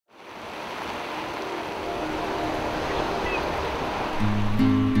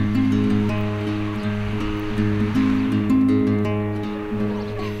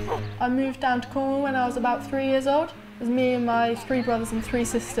moved down to Cornwall when I was about 3 years old. It was me and my 3 brothers and 3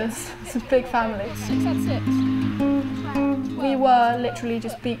 sisters. It's a big family. 6 out of 6. We were literally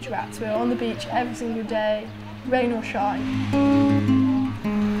just beach rats. We were on the beach every single day, rain or shine.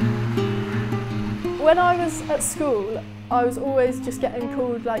 When I was at school, I was always just getting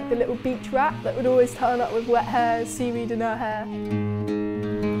called like the little beach rat that would always turn up with wet hair, seaweed in her hair.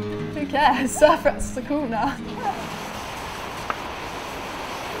 Who cares? Surf Ratz are cool now.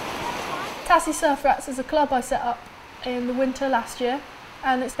 Tassy Surf Ratz is a club I set up in the winter last year,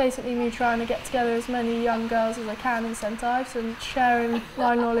 and it's basically me trying to get together as many young girls as I can in St.Ives and sharing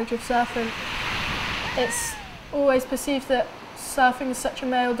my knowledge of surfing. It's always perceived that surfing is such a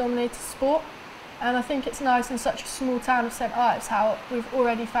male-dominated sport, and I think it's nice in such a small town of St.Ives how we've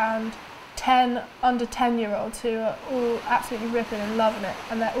already found 10 under 10-year-olds who are all absolutely ripping and loving it,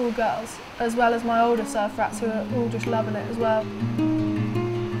 and they're all girls, as well as my older surf rats who are all just loving it as well.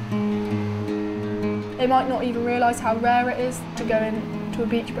 They might not even realise how rare it is to go into a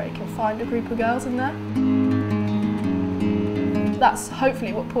beach break and find a group of girls in there. That's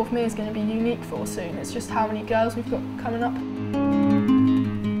hopefully what Porthmeor is going to be unique for soon. It's just how many girls we've got coming up.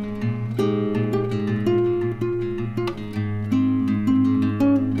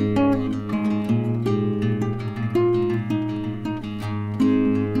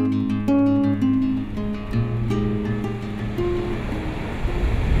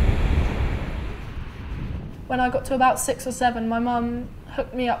 When I got to about 6 or 7, my mum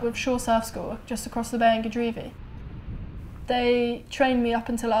hooked me up with Shore Surf School just across the bay in Gadreevy. They trained me up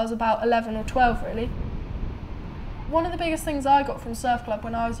until I was about 11 or 12 really. One of the biggest things I got from Surf Club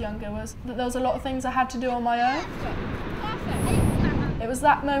when I was younger was that there was a lot of things I had to do on my own. It was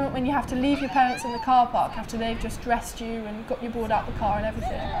that moment when you have to leave your parents in the car park after they've just dressed you and got your board out the car and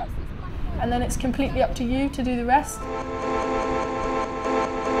everything. And then it's completely up to you to do the rest.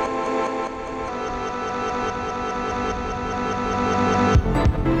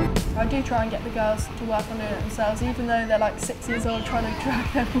 I do try and get the girls to work on doing it themselves, even though they're like 6 years old trying to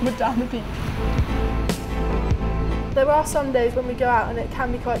drag their board down the beach. There are some days when we go out and it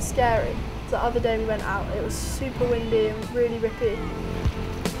can be quite scary. The other day we went out, it was super windy and really rippy.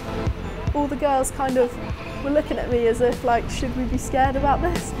 All the girls kind of were looking at me as if like, should we be scared about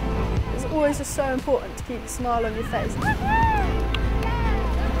this? It's always just so important to keep a smile on your face.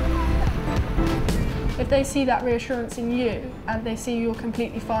 If they see that reassurance in you and they see you're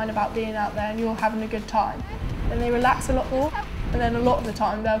completely fine about being out there and you're having a good time, then they relax a lot more, and then a lot of the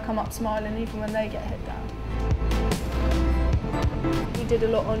time they'll come up smiling even when they get hit down. We did a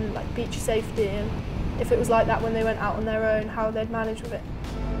lot on like beach safety and if it was like that when they went out on their own, how they'd manage with it.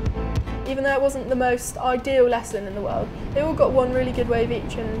 Even though it wasn't the most ideal lesson in the world, they all got one really good wave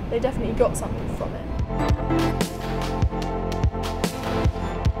each and they definitely got something from it.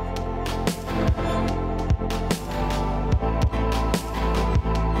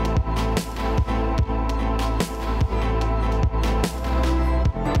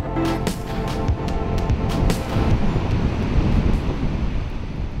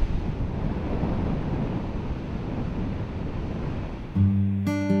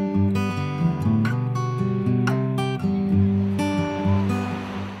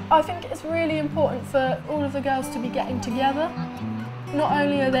 I think it's really important for all of the girls to be getting together. Not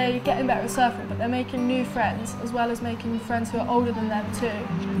only are they getting better at surfing, but they're making new friends, as well as making friends who are older than them too.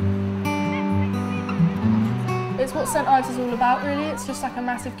 It's what St.Ives is all about really, it's just like a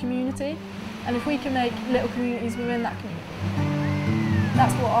massive community. And if we can make little communities within that community,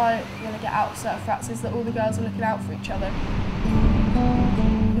 that's what I want to get out of Surf Ratz, is that all the girls are looking out for each other.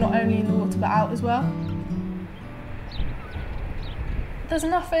 Not only in the water, but out as well. There's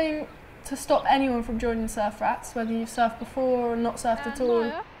nothing to stop anyone from joining Surf Ratz, whether you've surfed before or not surfed at all.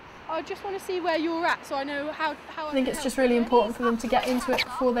 Maya, I just want to see where you're at so I know how I think it's just really important for them to get into it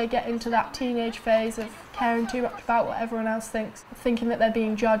before they get into that teenage phase of caring too much about what everyone else thinks, thinking that they're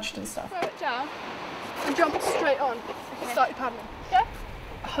being judged and stuff. Throw it down and jump straight on and start your paddling. Yeah?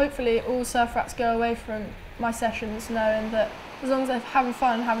 Hopefully all Surf Ratz go away from my sessions knowing that as long as they're having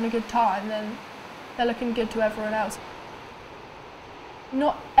fun and having a good time, then they're looking good to everyone else.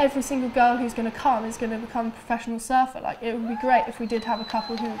 Not every single girl who's going to come is going to become a professional surfer. Like, it would be great if we did have a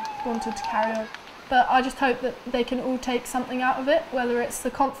couple who wanted to carry on. But I just hope that they can all take something out of it, whether it's the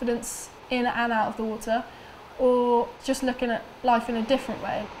confidence in and out of the water, or just looking at life in a different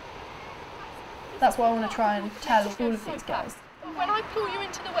way. That's what I want to try and tell all of these guys. When I pull you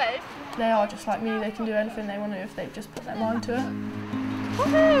into the wave, they are just like me, they can do anything they want to if they've just put their mind to it.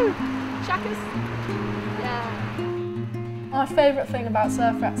 Woohoo! Shackers! Yeah. My favourite thing about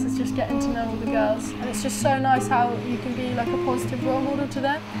Surf Ratz is just getting to know all the girls, and it's just so nice how you can be like a positive role model to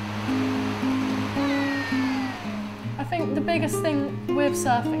them. think the biggest thing with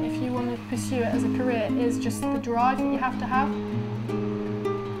surfing, if you want to pursue it as a career, is just the drive that you have to have.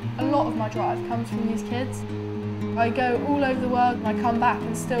 A lot of my drive comes from these kids. I go all over the world and I come back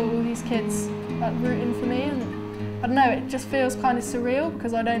and still all these kids are rooting for me, and I don't know, it just feels kind of surreal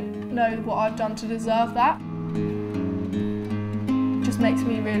because I don't know what I've done to deserve that. It just makes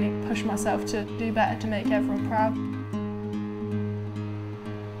me really push myself to do better, to make everyone proud.